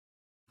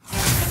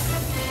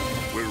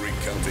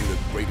recounting the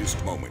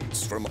greatest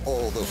moments from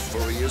all the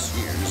furriest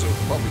years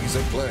of puppies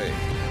at play.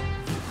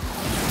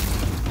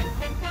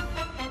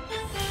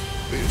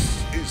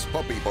 This is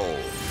Puppy Bowl,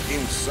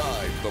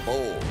 Inside the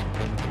Bowl.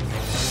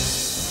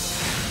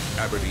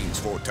 Aberdeen's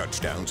 4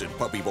 touchdowns in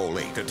Puppy Bowl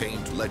 8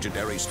 attained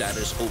legendary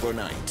status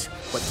overnight.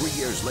 But 3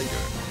 years later,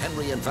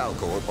 Henry and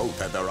Falcor both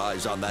had their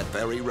eyes on that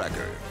very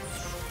record.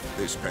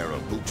 This pair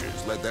of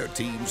pooches led their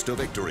teams to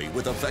victory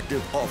with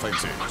effective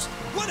offenses.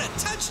 What a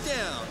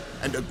touchdown!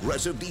 And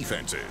aggressive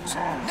defenses.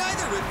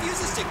 Neither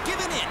refuses to give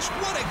an inch.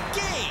 What a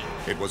game!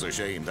 It was a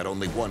shame that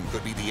only one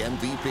could be the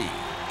MVP.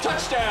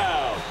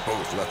 Touchdown!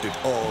 Both left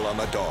it all on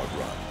the dog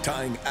run,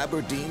 tying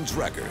Aberdeen's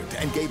record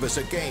and gave us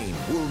a game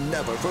we'll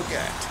never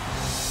forget.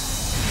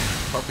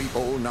 Puppy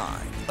Bowl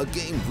 9, a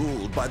game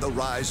ruled by the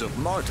rise of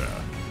Marta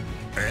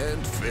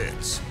and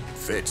Fitz.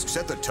 Fitz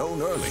set the tone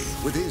early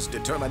with his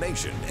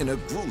determination in a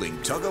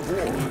grueling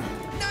tug-of-war.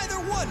 Neither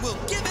one will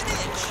give an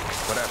inch.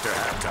 But after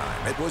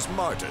halftime, it was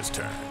Marta's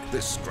turn.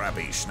 This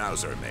scrappy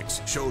schnauzer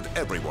mix showed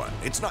everyone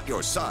it's not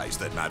your size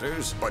that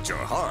matters, but your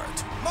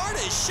heart. Marta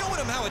is showing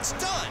him how it's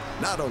done.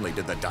 Not only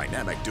did the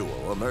dynamic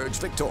duo emerge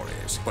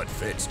victorious, but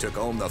Fitz took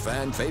home the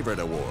Fan Favorite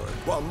Award,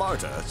 while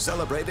Marta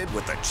celebrated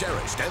with the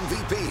cherished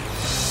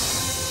MVP.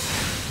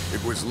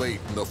 It was late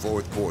in the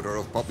 4th quarter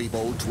of Puppy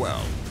Bowl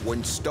 12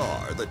 when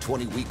Star, the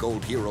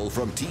 20-week-old hero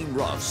from Team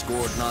Rough,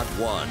 scored not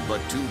 1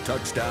 but 2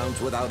 touchdowns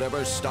without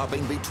ever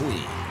stopping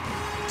between.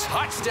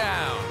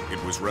 Touchdown!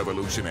 It was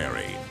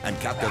revolutionary and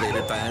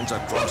captivated fans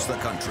across the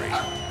country.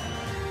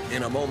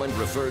 In a moment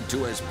referred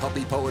to as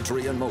puppy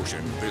poetry in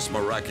motion, this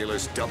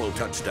miraculous double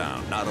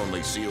touchdown not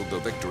only sealed the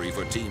victory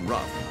for Team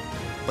Rough,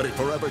 but it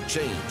forever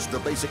changed the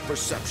basic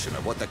perception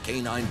of what the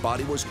canine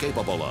body was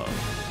capable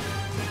of.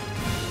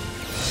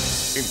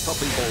 In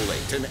Puppy Bowl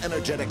 8, an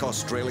energetic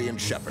Australian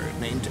shepherd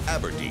named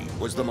Aberdeen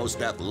was the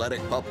most athletic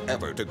pup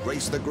ever to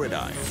grace the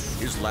gridiron.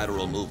 His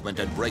lateral movement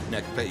and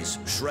breakneck pace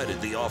shredded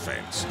the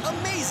offense.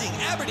 Amazing!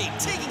 Aberdeen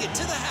taking it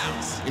to the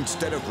house.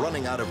 Instead of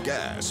running out of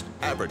gas,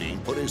 Aberdeen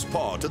put his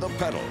paw to the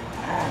pedal.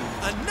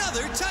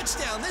 Another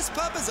touchdown! This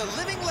pup is a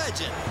living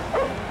legend.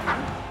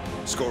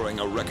 Scoring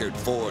a record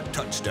 4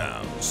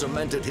 touchdowns,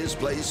 cemented his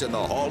place in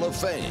the Hall of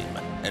Fame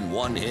and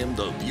won him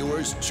the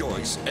Viewer's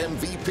Choice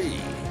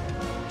MVP.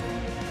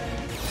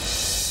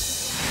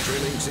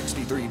 Trailing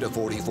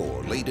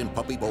 63-44 late in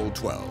Puppy Bowl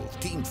 12,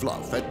 Team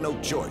Fluff had no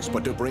choice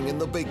but to bring in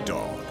the big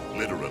dog.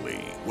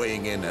 Literally,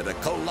 weighing in at a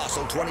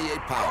colossal 28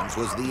 pounds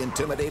was the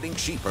intimidating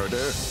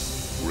sheepherder,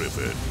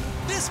 Griffin.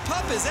 This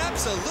pup is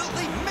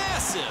absolutely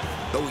massive!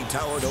 Though he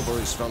towered over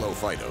his fellow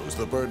Fidos,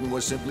 the burden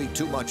was simply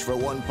too much for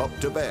one pup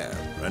to bear.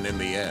 And in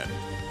the end,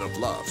 the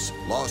Fluffs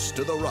lost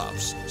to the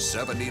Roughs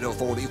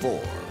 70-44,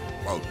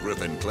 while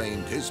Griffin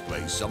claimed his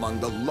place among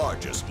the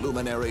largest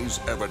luminaries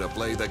ever to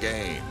play the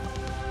game.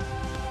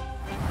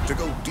 To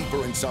go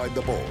deeper inside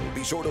the bowl,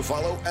 be sure to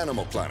follow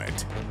Animal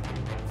Planet.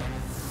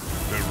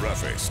 The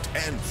roughest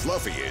and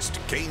fluffiest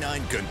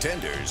canine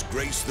contenders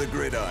grace the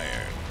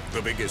gridiron.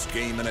 The biggest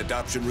game in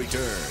adoption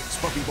returns.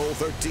 Puppy Bowl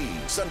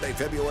 13, Sunday,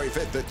 February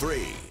 5th at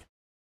 3.